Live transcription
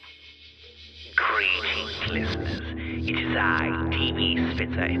listeners. It is I, D.B.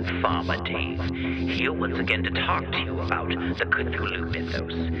 Spitzer, Informer Dave, here once again to talk to you about the Cthulhu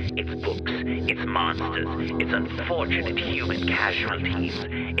mythos, its books, its monsters, its unfortunate human casualties,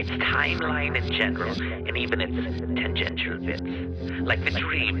 its timeline in general, and even its tangential bits, like the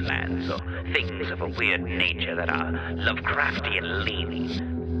dreamlands or things of a weird nature that are Lovecraftian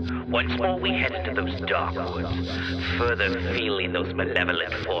leaning. Once more we head into those dark woods, further feeling those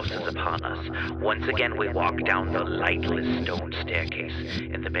malevolent forces upon us. Once again we walk down the lightless stone staircase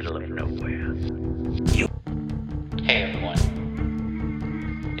in the middle of nowhere. Hey everyone,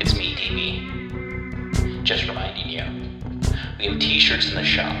 it's me, DB. Just reminding you, we have t-shirts in the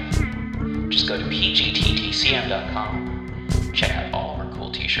shop. Just go to pgttcm.com, check out all of our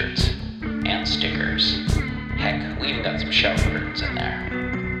cool t-shirts and stickers. Heck, we even got some shower curtains in there.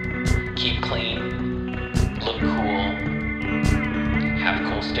 Keep clean, look cool, have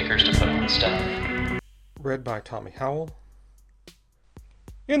cool stickers to put on stuff. Read by Tommy Howell.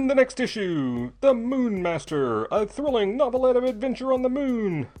 In the next issue, The Moon Master, a thrilling novelette of adventure on the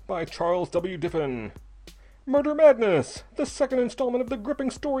moon by Charles W. Diffin. Murder Madness, the second installment of the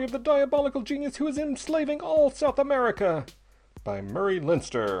gripping story of the diabolical genius who is enslaving all South America by Murray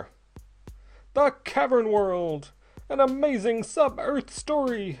Leinster. The Cavern World, an amazing sub-Earth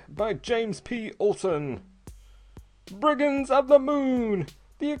story by James P. Olson. Brigands of the Moon,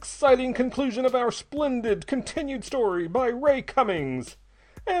 the exciting conclusion of our splendid continued story by Ray Cummings,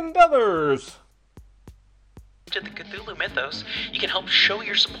 and others. To the Cthulhu Mythos, you can help show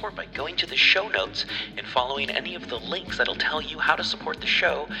your support by going to the show notes and following any of the links that'll tell you how to support the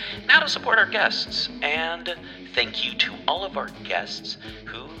show and how to support our guests. And thank you to all of our guests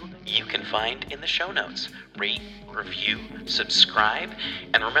who you can find in the show notes. Rate, review, subscribe,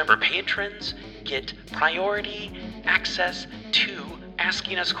 and remember, patrons get priority access to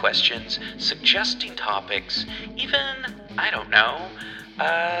asking us questions, suggesting topics, even,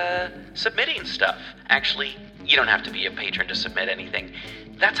 submitting stuff. Actually, you don't have to be a patron to submit anything.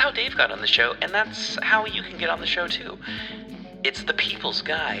 That's how Dave got on the show, and that's how you can get on the show too. It's the People's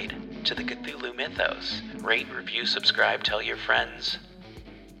Guide to the Cthulhu Mythos. Rate, review, subscribe, tell your friends.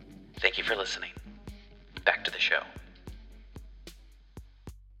 Thank you for listening. Back to the show.